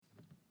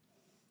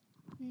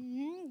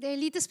Det är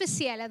lite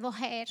speciellt att vara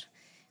här.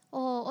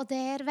 Och det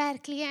är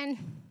verkligen,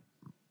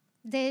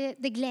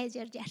 det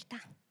glädjer hjärtat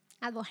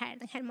att vara här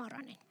den här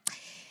morgonen.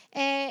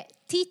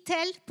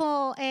 Titel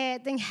på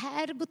den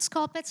här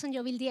budskapet som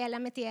jag vill dela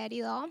med er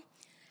idag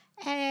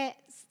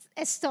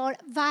står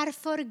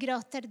Varför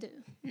gråter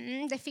du?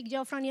 Det fick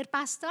jag från er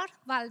pastor,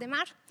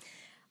 Valdemar.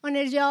 Och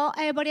när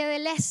jag började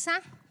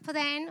läsa på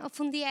den och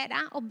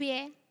fundera och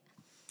be,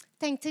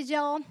 tänkte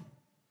jag,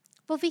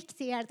 vad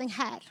viktig är den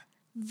här?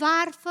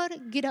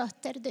 Varför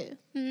gråter du?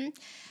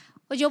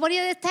 Och jag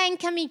började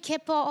tänka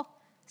mycket på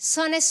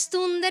sådana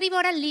stunder i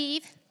våra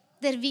liv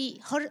där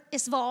vi har det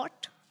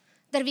svårt,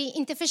 där vi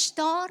inte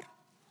förstår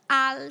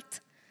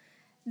allt,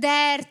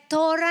 där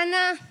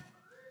tårarna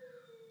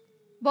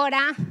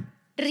bara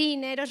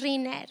rinner och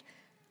rinner.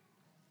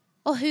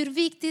 Och hur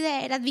viktigt det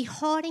är att vi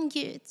har en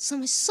Gud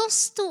som är så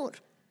stor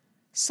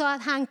så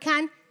att han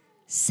kan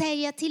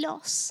säga till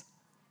oss,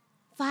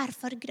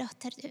 varför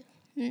gråter du?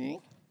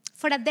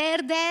 För att det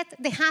är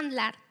det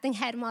handlar den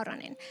här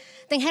morgonen.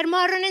 Den här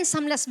morgonen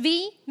samlas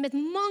vi med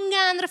många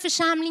andra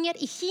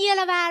församlingar i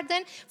hela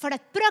världen för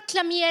att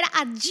proklamera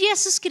att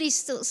Jesus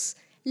Kristus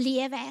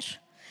lever.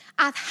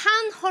 Att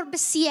han har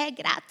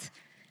besegrat,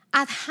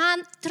 att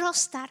han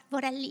tröstar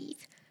våra liv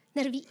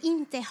när vi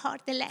inte har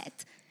det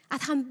lätt.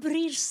 Att han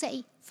bryr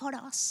sig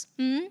för oss.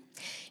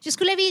 Jag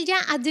skulle vilja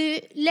att du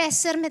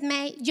läser med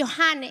mig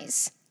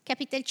Johannes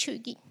kapitel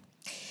 20.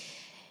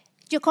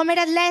 Jag kommer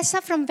att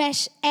läsa från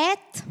vers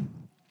 1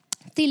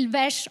 till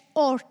vers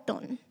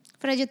 18.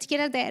 För att jag tycker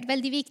att det är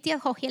väldigt viktigt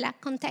att ha hela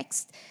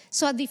kontext.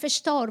 Så att vi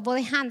förstår vad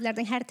det handlar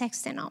den här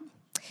texten om.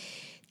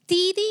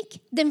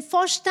 Tidigt den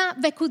första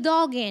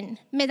veckodagen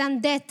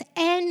medan det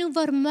ännu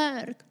var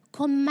mörkt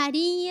kom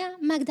Maria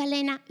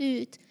Magdalena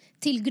ut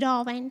till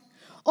graven.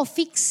 Och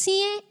fick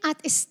se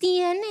att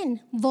stenen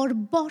var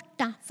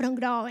borta från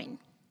graven.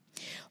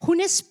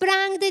 Hon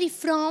sprang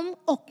därifrån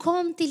och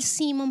kom till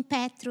Simon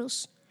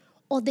Petrus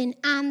och den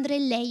andra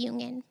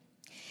lärjungen.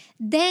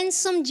 Den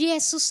som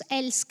Jesus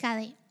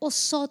älskade, och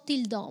sa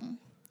till dem.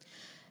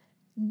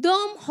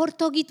 De har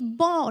tagit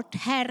bort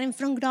Herren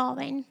från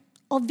graven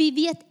och vi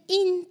vet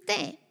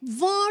inte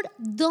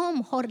var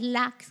de har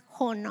lagt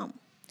honom.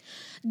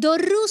 Då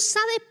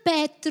rusade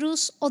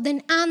Petrus och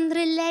den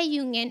andra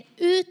lärjungen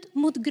ut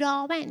mot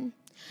graven.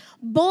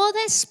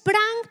 Båda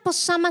sprang på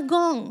samma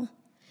gång.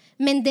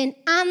 Men den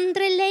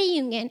andra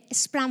lärjungen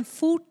sprang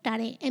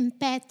fortare än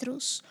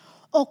Petrus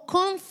och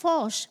kom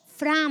först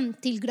fram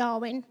till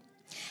graven.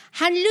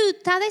 Han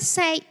lutade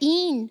sig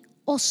in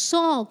och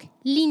såg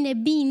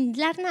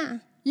linnebindlarna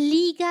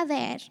ligga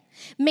där.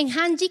 Men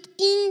han gick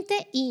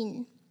inte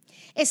in.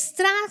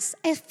 Strax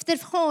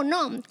efter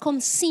honom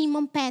kom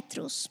Simon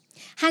Petrus.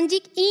 Han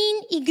gick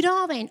in i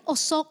graven och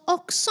såg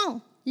också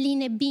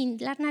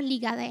linnebindlarna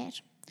ligga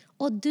där.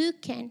 Och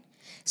duken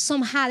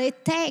som hade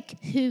täckt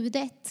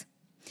huvudet.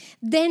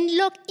 Den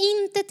låg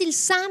inte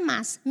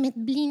tillsammans med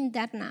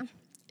blindarna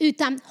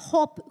utan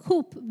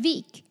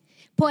hopvik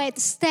på ett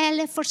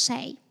ställe för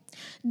sig.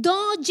 Då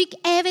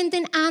gick även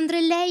den andra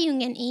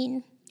lärjungen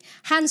in.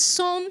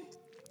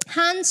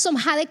 Han som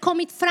hade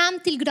kommit fram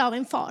till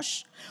graven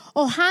först.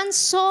 Och han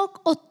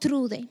såg och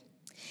trodde.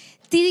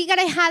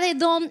 Tidigare hade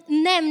de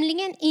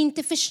nämligen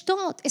inte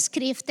förstått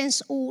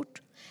skriftens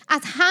ord.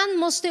 Att han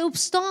måste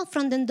uppstå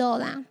från den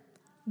döda.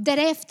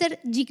 Därefter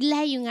gick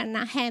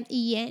lärjungarna hem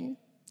igen.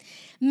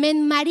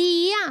 Men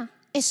Maria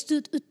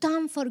stod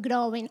utanför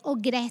graven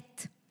och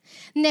grät.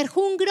 När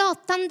hon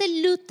gråtande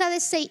lutade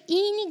sig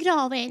in i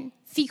graven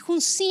fick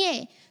hon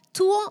se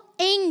 2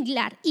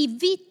 änglar i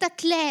vita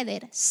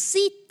kläder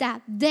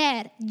sitta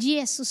där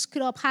Jesus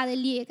kropp hade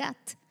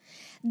legat.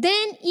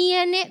 Den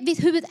ene vid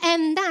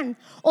huvudändan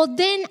och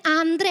den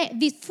andra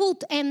vid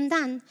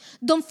fotändan.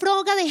 De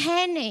frågade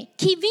henne,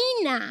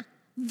 kvinna,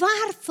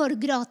 varför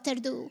gråter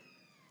du?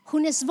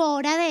 Hon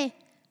svarade,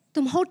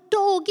 de har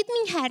tagit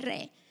min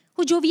herre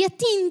och jag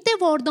vet inte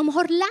var de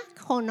har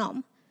lagt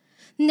honom.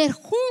 När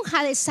hon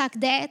hade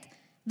sagt det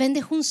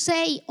vände hon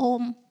sig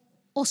om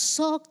och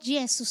såg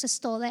Jesus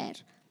stå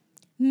där.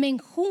 Men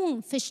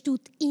hon förstod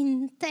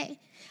inte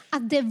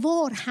att det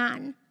var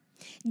han.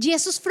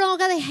 Jesus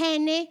frågade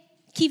henne,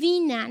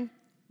 kvinnan,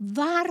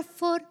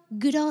 varför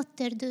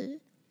gråter du?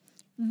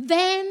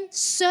 Vem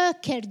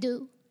söker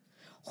du?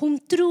 Hon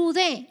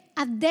trodde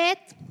att det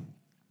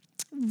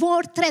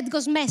var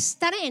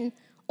trädgårdsmästaren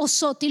och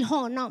sa till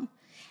honom,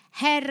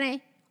 Herre,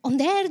 om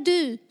det är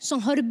du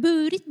som har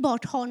burit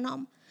bort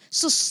honom,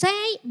 så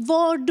säg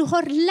var du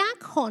har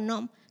lagt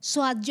honom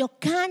så att jag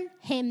kan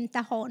hämta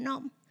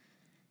honom.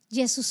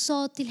 Jesus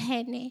sa till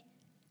henne,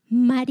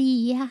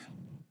 Maria.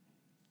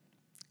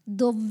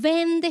 Då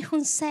vände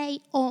hon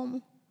sig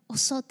om och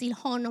sa till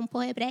honom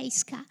på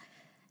hebreiska,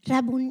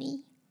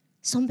 Rabboni,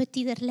 som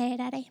betyder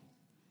lärare.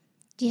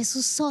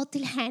 Jesus sa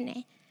till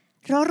henne,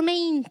 rör mig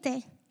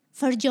inte,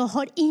 för jag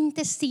har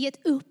inte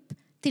stigit upp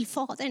till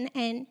Fadern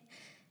än.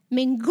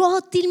 Men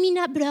gå till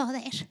mina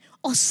bröder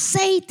och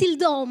säg till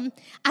dem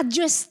att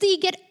jag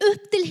stiger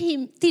upp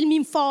till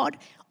min far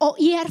och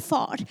er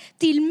far,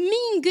 till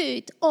min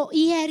Gud och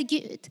er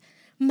Gud.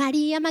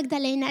 Maria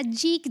Magdalena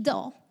gick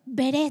då,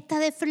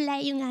 berättade för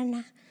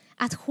lärjungarna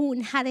att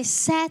hon hade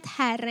sett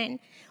Herren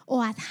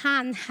och att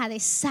han hade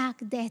sagt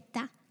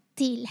detta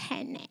till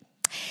henne.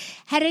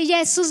 Herre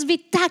Jesus, vi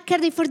tackar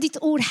dig för ditt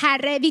ord,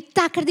 Herre. Vi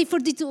tackar dig för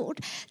ditt ord.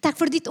 Tack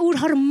för ditt ord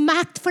har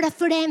makt för att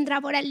förändra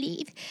våra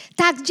liv.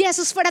 Tack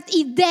Jesus för att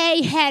i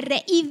dig,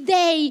 Herre, i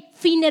dig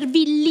finner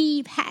vi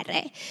liv,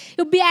 Herre.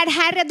 Jag ber,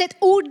 Herre, det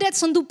ordet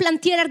som du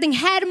planterar den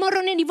här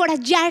morgonen i våra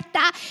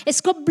hjärta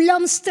ska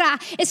blomstra,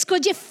 ska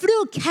ge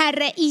frukt,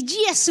 Herre, i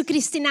Jesu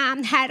Kristi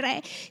namn,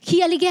 Herre.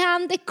 Helige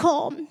Ande,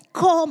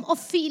 kom och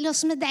fyll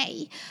oss med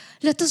dig.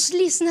 Låt oss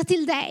lyssna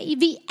till dig.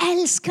 Vi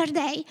älskar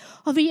dig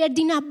och vi är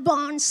dina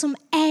barn som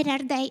ärar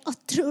dig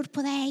och tror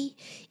på dig.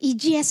 I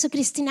Jesu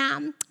Kristi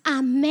namn.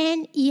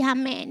 Amen i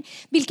amen.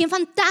 Vilken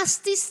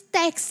fantastisk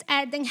text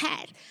är den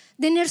här.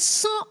 Den är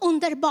så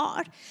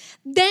underbar.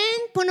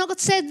 Den på något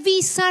sätt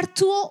visar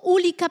två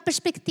olika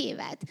perspektiv.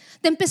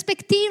 Den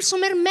perspektiv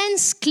som är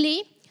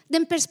mänsklig.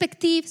 Den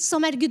perspektiv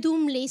som är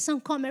gudomlig,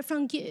 som kommer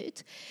från Gud.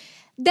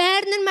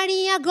 Där när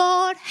Maria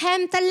går,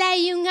 hämtar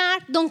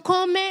lärjungar, de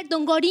kommer,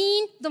 de går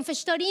in, de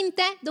förstår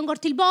inte, de går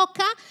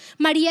tillbaka.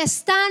 Maria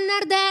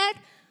stannar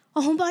där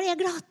och hon börjar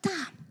gråta.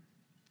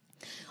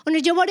 Och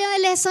när jag började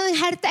läsa den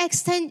här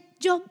texten,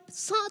 jag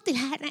sa till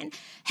Herren,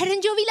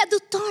 Herren, jag vill att du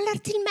talar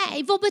till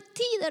mig. Vad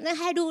betyder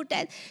det här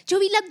ordet? Jag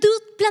vill att du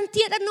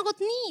planterar något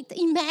nytt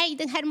i mig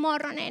den här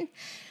morgonen.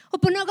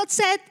 Och på något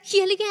sätt,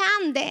 helige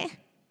Ande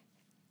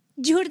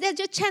gjorde att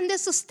jag kände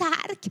så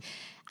stark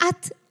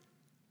att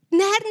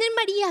när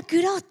Maria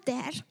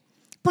gråter,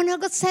 på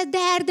något sätt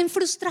är den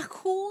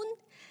frustration,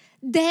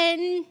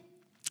 den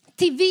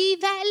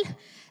tvivel,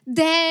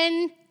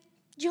 den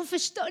jag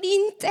förstår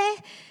inte,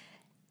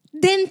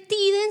 den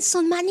tiden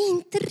som man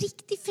inte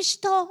riktigt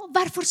förstår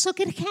varför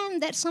saker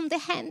händer som det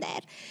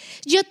händer.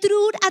 Jag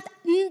tror att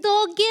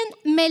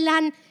dagen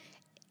mellan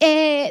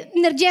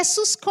när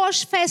Jesus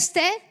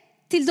korsfäste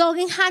till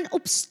dagen han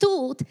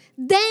uppstod,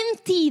 den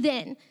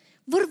tiden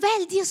var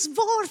väldigt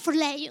svår för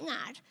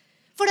lärjungar.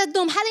 För att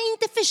de hade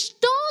inte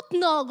förstått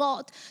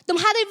något. De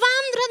hade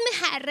vandrat med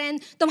Herren.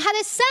 De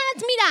hade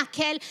sett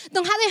mirakel. De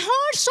hade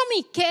hört så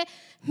mycket.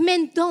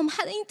 Men de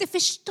hade inte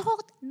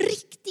förstått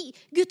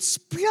riktigt Guds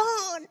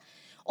plan.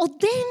 Och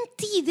den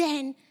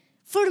tiden,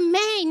 för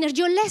mig, när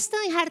jag läste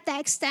den här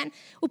texten,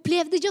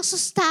 upplevde jag så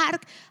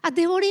starkt att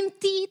det var en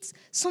tid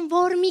som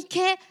var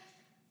mycket,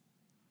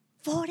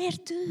 var är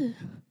du?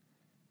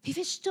 Vi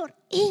förstår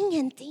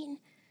ingenting.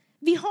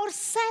 Vi har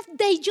sett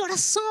dig göra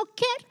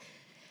saker.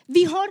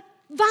 Vi har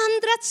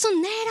vandrat så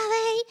nära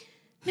dig.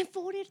 Men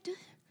var är du?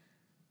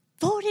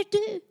 Var är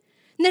du?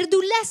 När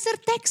du läser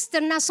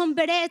texterna som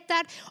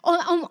berättar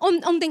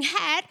om den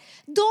här,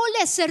 då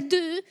läser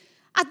du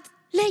att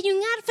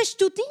lärjungar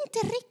förstod inte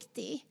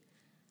riktigt.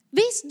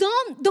 Visst,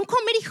 de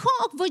kommer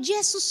ihåg vad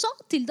Jesus sa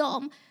till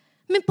dem.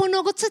 Men på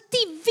något sätt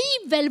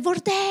tvivel var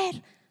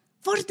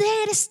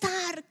där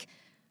stark.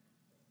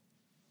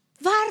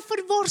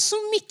 Varför var så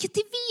mycket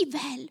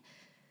tvivel?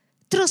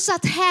 Trots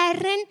att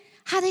Herren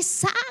hade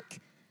sagt,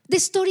 det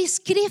står i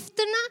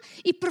skrifterna,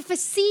 i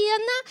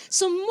profetierna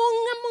som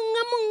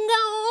många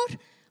år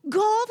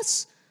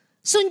gavs.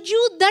 Som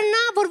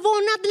judarna var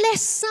vana att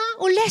läsa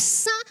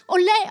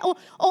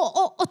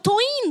och ta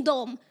in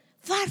dem.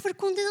 Varför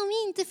kunde de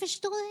inte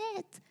förstå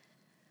det?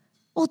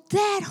 Och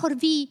där har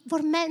vi vår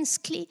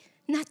mänskliga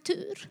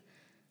natur.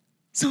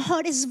 Som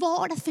har det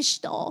svårt att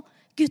förstå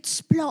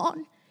Guds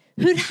plan.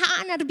 Hur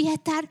han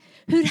arbetar,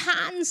 hur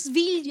hans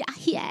vilja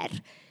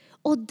är.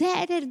 Och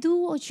där är du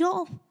och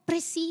jag,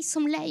 precis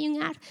som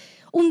lärjungar.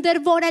 Under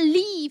våra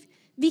liv,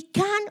 vi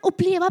kan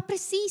uppleva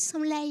precis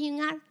som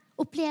lärjungar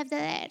upplevde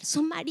där.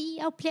 Som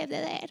Maria upplevde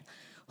där.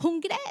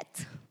 Hon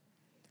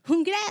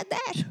grät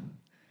där.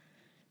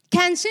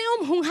 Kanske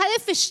om hon hade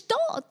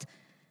förstått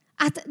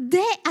att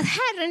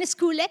Herren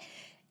skulle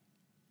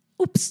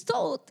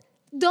uppstå,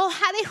 då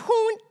hade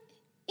hon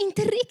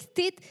inte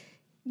riktigt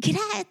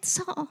grät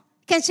så.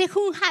 Kanske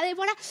hon hade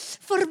bara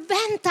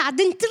förväntat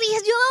den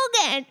tredje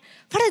dagen.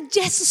 För att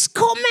Jesus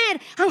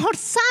kommer. Han har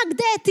sagt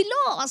det till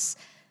oss.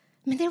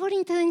 Men det var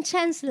inte den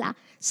känsla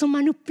som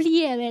man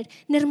upplever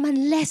när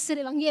man läser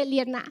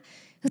evangelierna.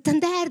 Utan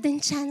det är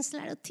den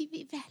känslan av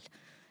tvivel.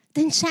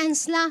 Den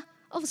känsla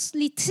av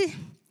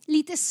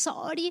lite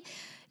sorg.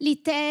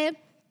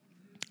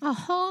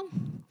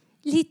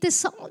 Lite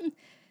sån.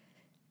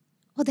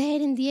 Och det är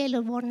en del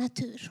av vår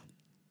natur.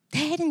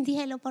 Det är en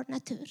del av vår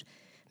natur.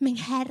 Men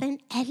Herren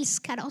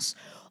älskar oss.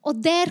 Och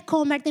där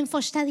kommer den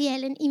första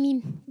delen i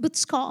min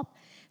budskap.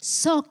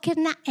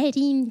 Sakerna är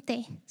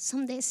inte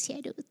som det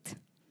ser ut.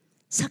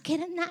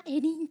 Sakerna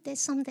är inte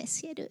som det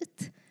ser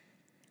ut.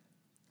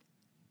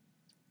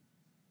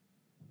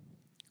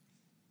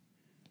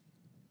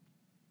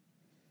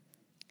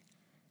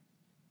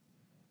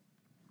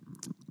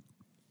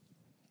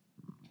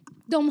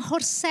 De har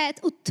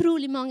sett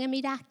otroligt många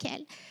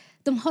mirakel.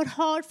 De har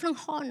hört från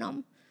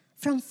honom.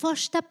 Från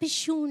första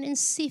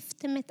personens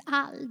syfte med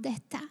allt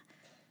detta.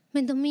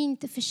 Men de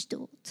inte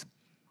förstod.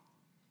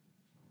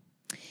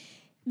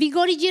 Vi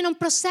går igenom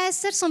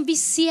processer som vi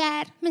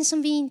ser men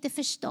som vi inte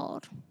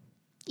förstår.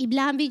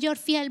 Ibland vi gör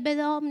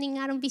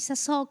felbedömningar om vissa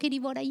saker i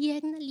våra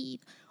egna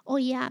liv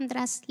och i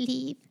andras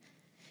liv.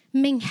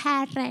 Men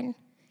Herren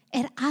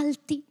är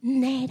alltid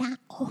nära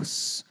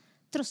oss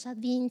trots att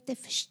vi inte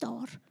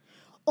förstår.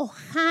 Och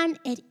han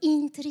är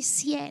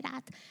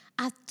intresserad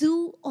att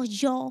du och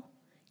jag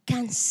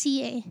kan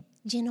se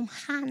genom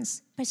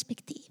hans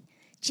perspektiv,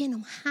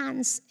 genom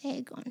hans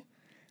ögon.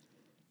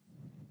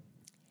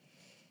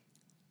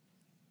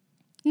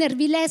 När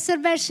vi läser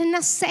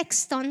verserna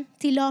 16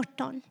 till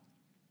 18.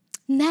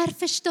 När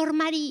förstår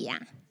Maria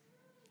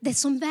det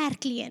som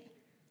verkligen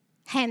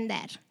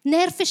händer?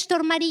 När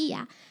förstår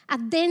Maria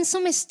att den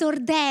som står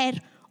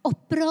där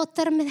och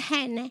pratar med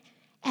henne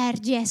är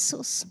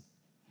Jesus?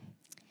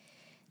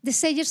 Det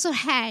säger så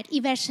här i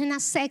verserna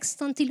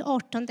 16 till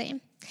 18.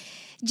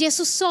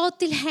 Jesus sa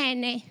till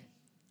henne,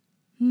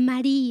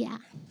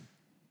 Maria.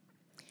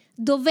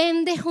 Då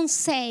vände hon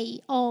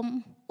sig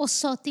om och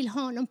sa till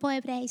honom på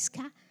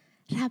hebreiska,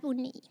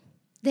 Rabboni.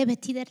 Det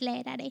betyder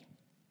lärare.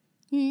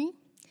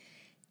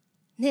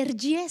 När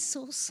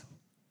Jesus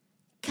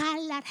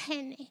kallar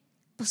henne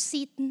på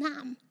sitt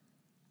namn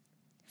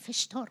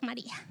förstår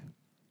Maria.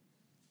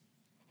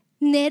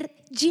 När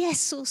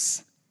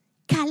Jesus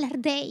kallar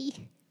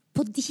dig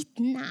på ditt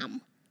namn,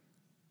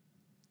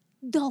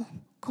 då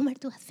kommer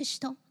du att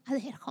förstå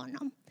att det är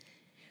honom.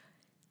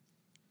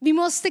 Vi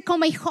måste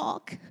komma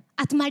ihåg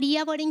att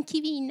Maria var en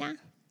kvinna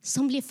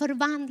som blev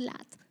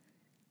förvandlad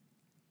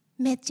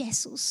med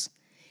Jesus.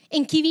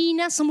 En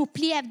kvinna som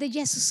upplevde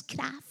Jesus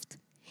kraft.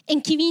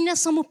 En kvinna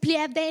som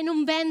upplevde en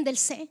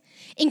omvändelse.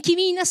 En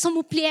kvinna som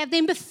upplevde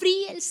en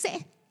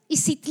befrielse i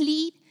sitt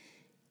liv.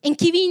 En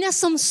kvinna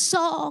som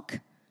såg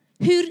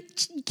hur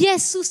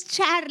Jesus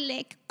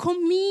kärlek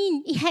kom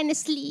in i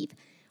hennes liv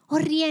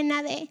och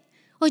renade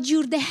och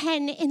gjorde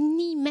henne en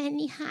ny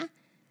människa.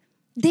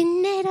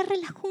 Den nära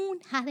relation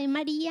hade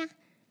Maria.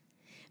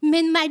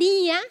 Men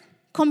Maria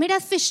kommer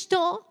att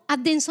förstå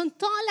att den som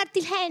talar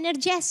till henne är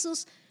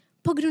Jesus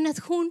på grund av att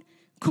hon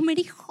kommer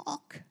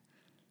ihåg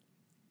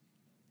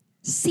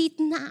sitt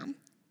namn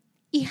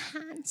i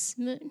hans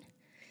mun.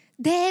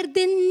 Det är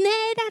den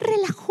nära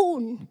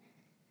relation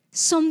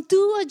som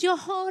du och jag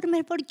har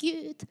med vår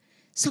Gud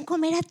som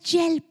kommer att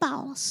hjälpa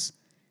oss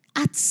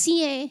att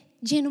se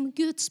genom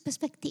Guds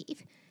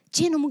perspektiv,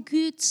 genom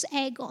Guds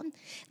ögon.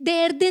 Det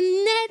är den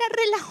nära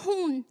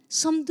relation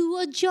som du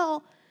och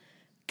jag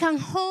kan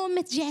ha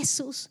med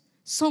Jesus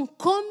som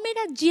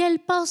kommer att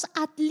hjälpa oss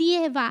att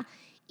leva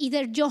i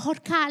det jag har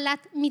kallat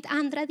mitt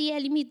andra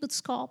del i mitt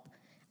budskap.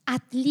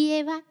 Att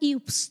leva i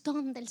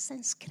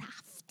uppståndelsens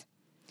kraft.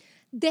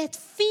 Det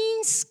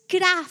finns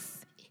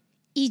kraft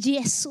i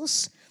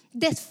Jesus.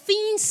 Det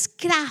finns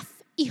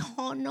kraft i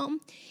honom.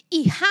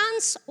 I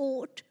hans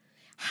ord.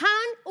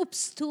 Han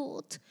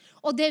uppstod.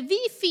 Och det vi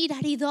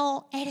firar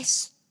idag är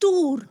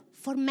stor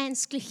för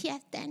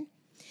mänskligheten.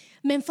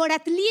 Men för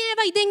att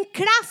leva i den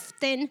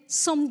kraften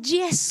som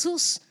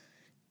Jesus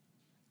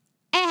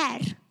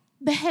är,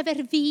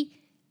 behöver vi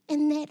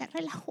en nära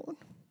relation.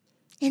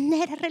 En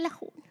nära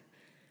relation.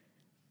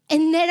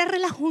 En nära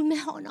relation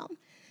med honom.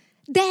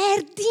 Det är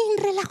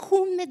din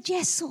relation med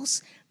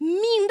Jesus.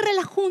 Min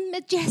relation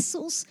med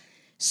Jesus.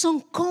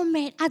 Som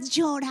kommer att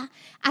göra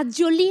att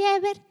jag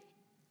lever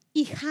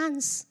i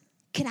hans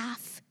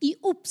kraft. I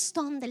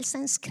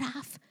uppståndelsens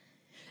kraft.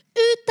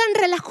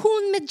 Utan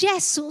relation med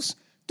Jesus.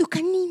 Du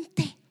kan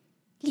inte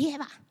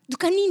leva. Du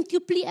kan inte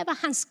uppleva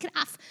hans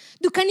kraft.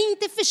 Du kan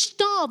inte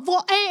förstå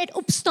vad är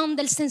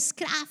uppståndelsens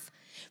kraft.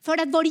 För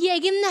att vår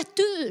egen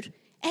natur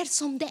är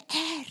som det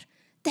är.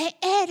 Det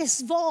är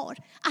svårt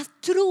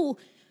att tro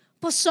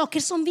på saker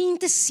som vi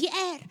inte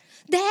ser.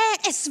 Det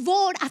är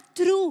svårt att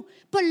tro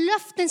på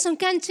löften som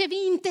kanske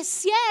vi inte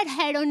ser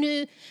här och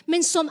nu.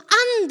 Men som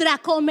andra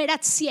kommer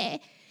att se.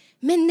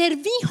 Men när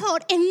vi har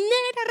en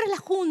nära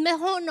relation med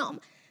honom.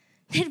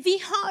 När vi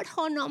hör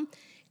honom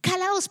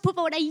kalla oss på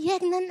våra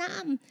egna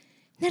namn.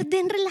 När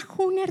den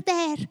relationen är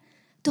där.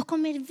 Då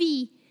kommer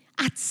vi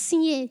att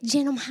se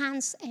genom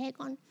hans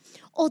ögon.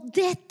 Och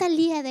detta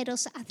leder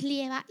oss att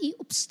leva i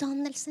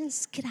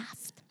uppståndelsens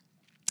kraft.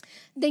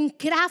 Den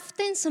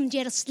kraften som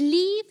ger oss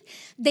liv.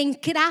 Den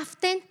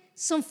kraften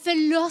som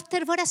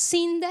förlåter våra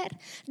synder.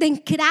 Den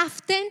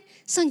kraften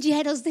som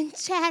ger oss den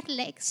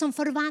kärlek som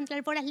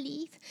förvandlar våra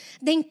liv.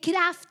 Den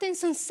kraften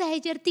som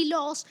säger till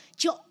oss,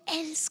 jag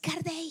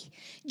älskar dig.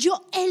 Jag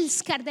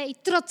älskar dig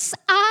trots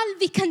allt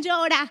vi kan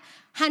göra.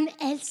 Han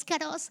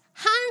älskar oss.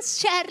 Hans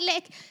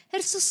kärlek är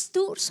så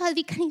stor så att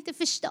vi kan inte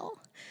förstå.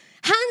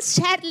 Hans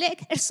kärlek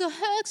är så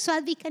hög så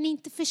att vi kan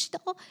inte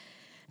förstå.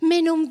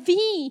 Men om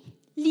vi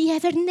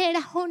lever nära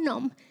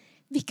honom,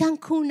 vi kan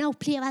kunna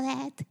uppleva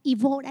det i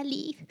våra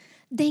liv.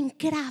 Den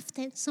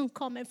kraften som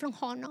kommer från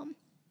honom.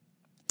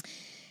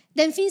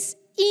 Det finns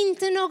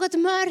inte något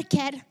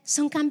mörker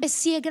som kan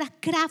besegra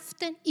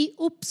kraften i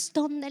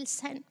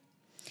uppståndelsen.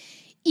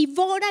 I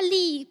våra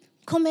liv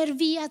kommer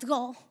vi att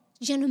gå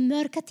genom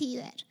mörka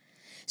tider.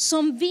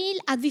 Som vill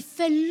att vi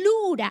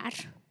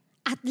förlorar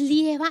att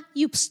leva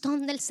i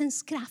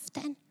uppståndelsens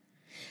kraften.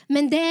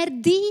 Men det är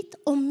ditt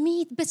och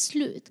mitt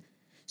beslut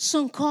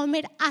som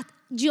kommer att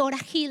göra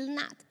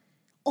skillnad.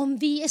 Om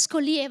vi ska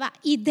leva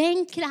i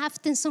den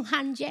kraften som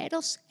han ger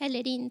oss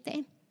eller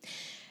inte.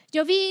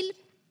 Jag vill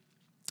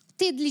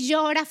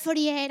tydliggöra för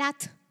er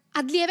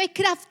att leva i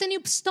kraften i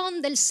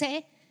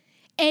uppståndelse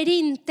är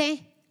inte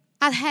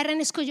att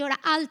Herren ska göra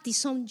alltid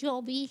som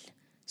jag vill,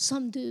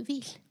 som du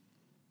vill.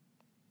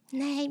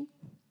 Nej,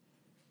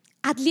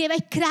 att leva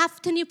i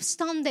kraften i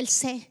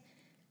uppståndelse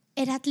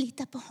är att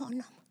lita på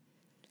honom.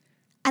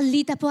 Att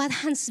lita på att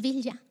hans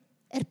vilja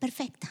är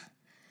perfekta.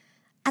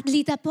 Att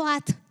lita på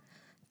att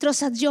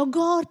trots att jag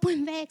går på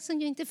en väg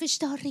som jag inte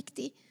förstår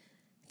riktigt,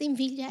 din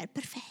vilja är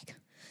perfekt.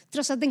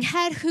 Trots att den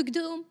här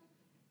sjukdom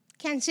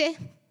kanske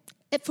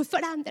är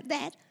fortfarande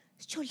där,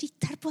 jag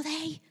litar på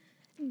dig.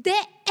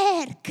 Det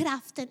är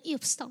kraften i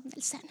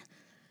uppståndelsen.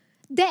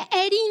 Det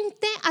är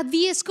inte att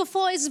vi ska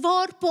få ett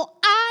svar på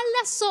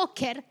alla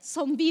saker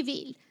som vi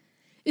vill.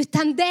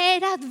 Utan det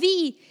är att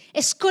vi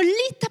ska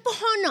lita på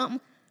honom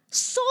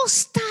så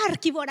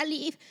stark i våra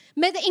liv.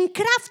 Med den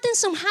kraften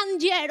som han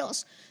ger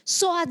oss.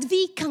 Så att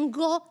vi kan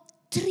gå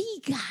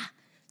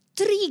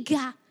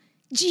trygga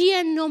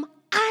genom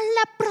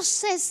alla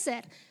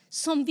processer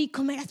som vi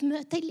kommer att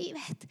möta i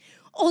livet.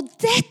 Och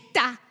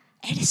detta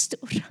är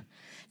stort.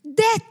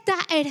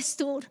 Detta är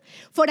stort.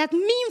 För att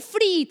min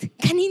frid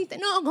kan inte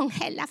någon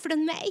hälla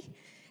från mig.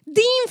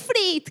 Din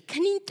frid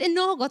kan inte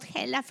något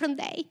hälla från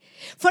dig.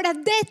 För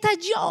att detta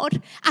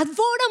gör att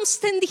våra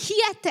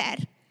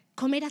omständigheter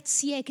kommer att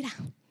segra.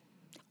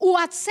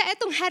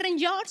 Oavsett om Herren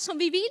gör som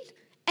vi vill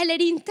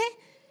eller inte.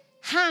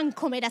 Han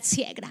kommer att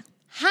segra.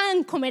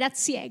 Han kommer att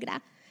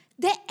segra.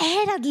 Det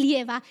är att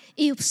leva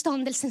i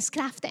uppståndelsens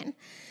kraften.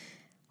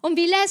 Om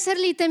vi läser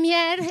lite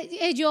mer.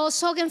 Jag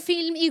såg en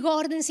film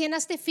igår, den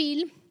senaste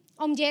film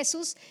om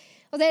Jesus.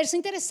 Och det är så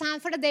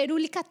intressant för att det är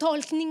olika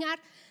tolkningar.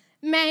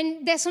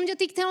 Men det som jag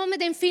tyckte om med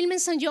den filmen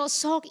som jag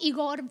såg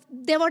igår.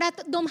 Det var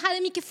att de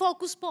hade mycket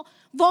fokus på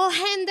vad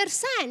händer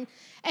sen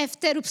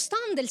efter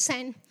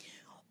uppståndelsen.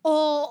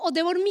 Och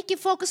det var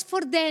mycket fokus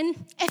för den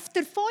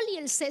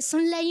efterföljelse som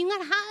lärjungar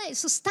hade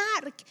så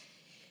stark.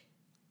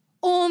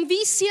 Och om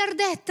vi ser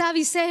detta,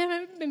 vi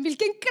säger, men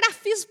vilken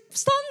kraftig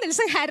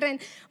uppståndelse, Herren.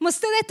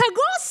 Måste detta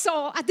gå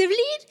så att det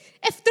blir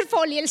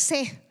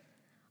efterföljelse?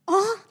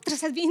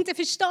 Trots att vi inte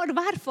förstår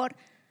varför.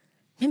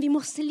 Men vi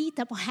måste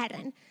lita på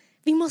Herren.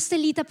 Vi måste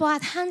lita på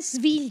att hans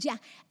vilja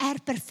är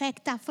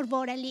perfekta för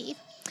våra liv.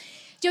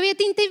 Jag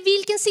vet inte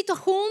vilken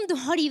situation du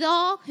har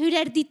idag. Hur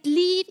är ditt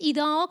liv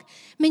idag?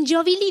 Men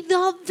jag vill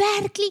idag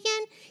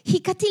verkligen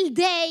skicka till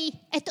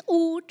dig ett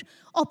ord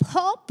av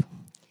hopp,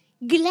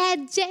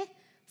 glädje,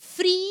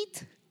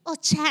 frid och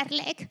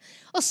kärlek.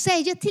 Och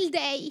säga till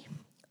dig,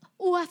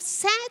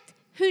 oavsett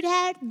hur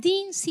är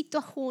din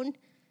situation,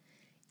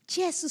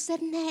 Jesus är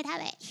nära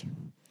dig.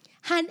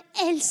 Han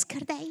älskar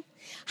dig.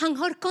 Han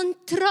har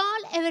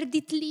kontroll över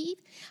ditt liv.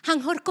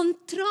 Han har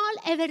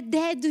kontroll över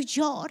det du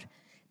gör.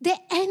 Det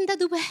enda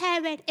du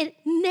behöver är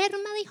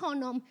närma dig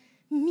honom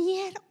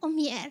mer och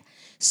mer.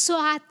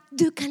 Så att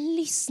du kan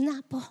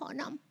lyssna på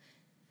honom.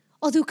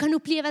 Och du kan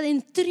uppleva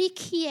den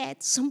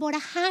trygghet som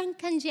bara han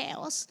kan ge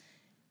oss.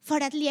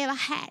 För att leva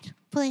här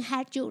på den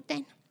här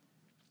jorden.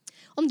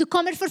 Om du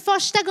kommer för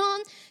första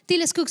gången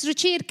till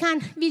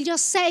Skogsrokyrkan vill jag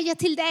säga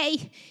till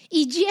dig.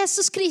 I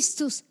Jesus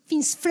Kristus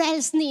finns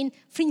frälsning,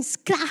 finns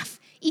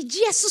kraft. I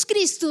Jesus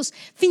Kristus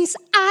finns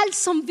allt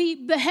som vi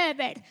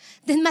behöver.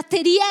 Den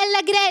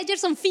materiella grejer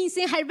som finns i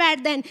den här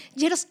världen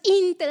ger oss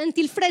inte den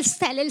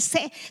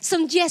tillfredsställelse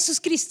som Jesus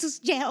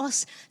Kristus ger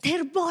oss. Det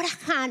är bara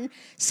han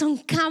som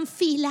kan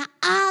fylla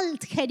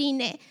allt här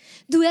inne.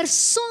 Du är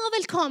så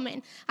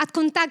välkommen att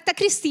kontakta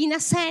Kristina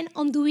sen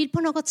om du vill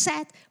på något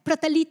sätt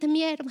prata lite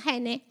mer om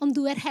henne om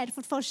du är här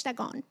för första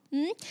gången.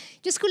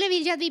 Jag skulle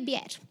vilja att vi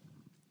ber.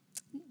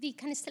 Vi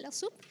kan ställa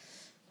oss upp.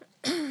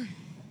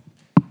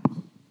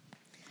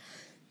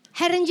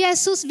 Herren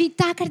Jesus, vi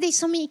tackar dig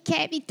så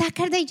mycket. Vi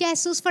tackar dig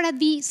Jesus för att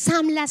vi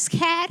samlas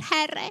här,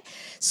 Herre,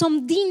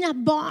 som dina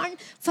barn.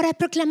 För att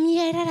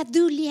proklamera att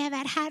du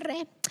lever,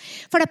 Herre.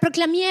 För att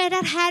proklamera,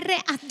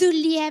 Herre, att du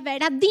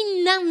lever. Att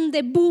din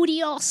ande bor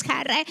i oss,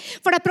 Herre.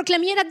 För att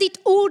proklamera att ditt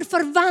ord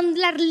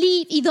förvandlar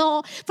liv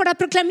idag. För att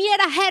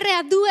proklamera, Herre,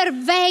 att du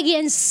är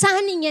vägen,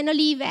 sanningen och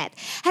livet.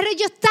 Herre,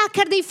 jag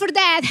tackar dig för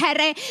det,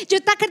 Herre.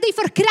 Jag tackar dig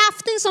för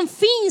kraften som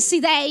finns i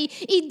dig.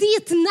 I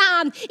ditt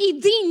namn, i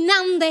din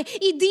ande,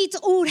 i ditt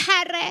ord,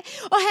 Herre.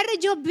 Och Herre,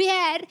 jag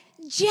ber,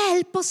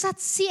 hjälp oss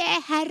att se,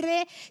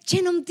 Herre,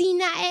 genom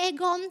dina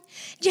ögon.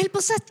 Hjälp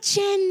oss att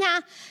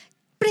känna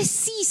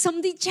precis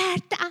som ditt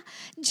hjärta.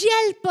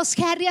 Hjälp oss,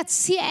 Herre, att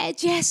se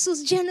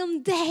Jesus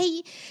genom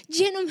dig.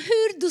 Genom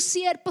hur du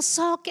ser på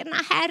sakerna,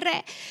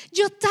 Herre.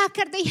 Jag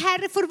tackar dig,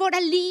 Herre, för våra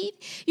liv.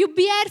 Jag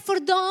ber för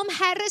dem,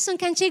 Herre, som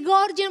kanske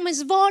går genom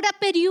svåra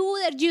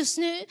perioder just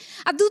nu.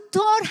 Att du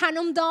tar hand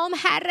om dem,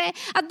 Herre.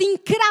 Att din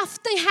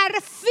kraft,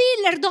 Herre,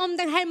 fyller dem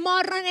den här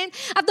morgonen.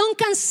 Att de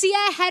kan se,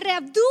 Herre,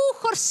 att du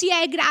har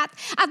segrat.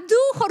 Att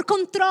du har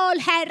kontroll,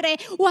 Herre.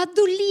 Och att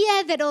du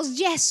leder oss,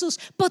 Jesus,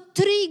 på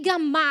trygga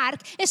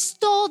mark.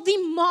 stå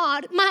din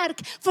mark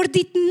för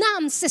ditt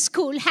namns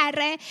skull,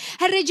 Herre.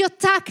 Herre, jag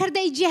tackar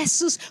dig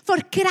Jesus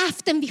för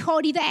kraften vi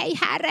har i dig,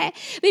 Herre.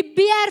 Vi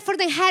ber för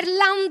det här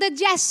landet,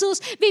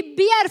 Jesus. Vi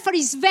ber för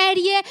i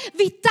Sverige.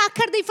 Vi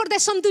tackar dig för det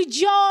som du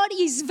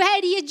gör i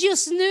Sverige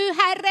just nu,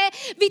 Herre.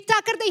 Vi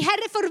tackar dig,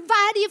 Herre, för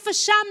varje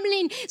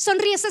församling som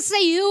reser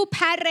sig upp,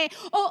 Herre,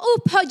 och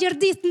upphöjer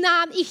ditt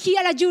namn i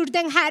hela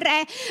jorden,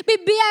 Herre. Vi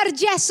ber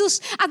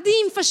Jesus att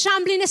din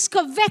församling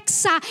ska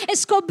växa,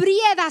 ska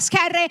bredas,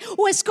 Herre,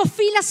 och ska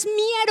fyllas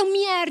mer och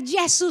mer,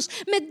 Jesus,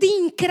 med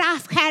din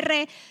kraft,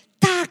 Herre.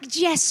 Tack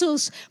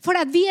Jesus för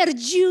att vi är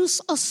ljus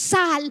och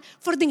salt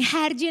för den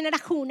här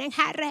generationen,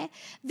 Herre.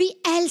 Vi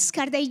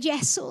älskar dig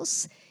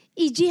Jesus.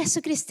 I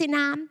Jesu Kristi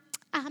namn.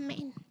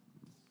 Amen.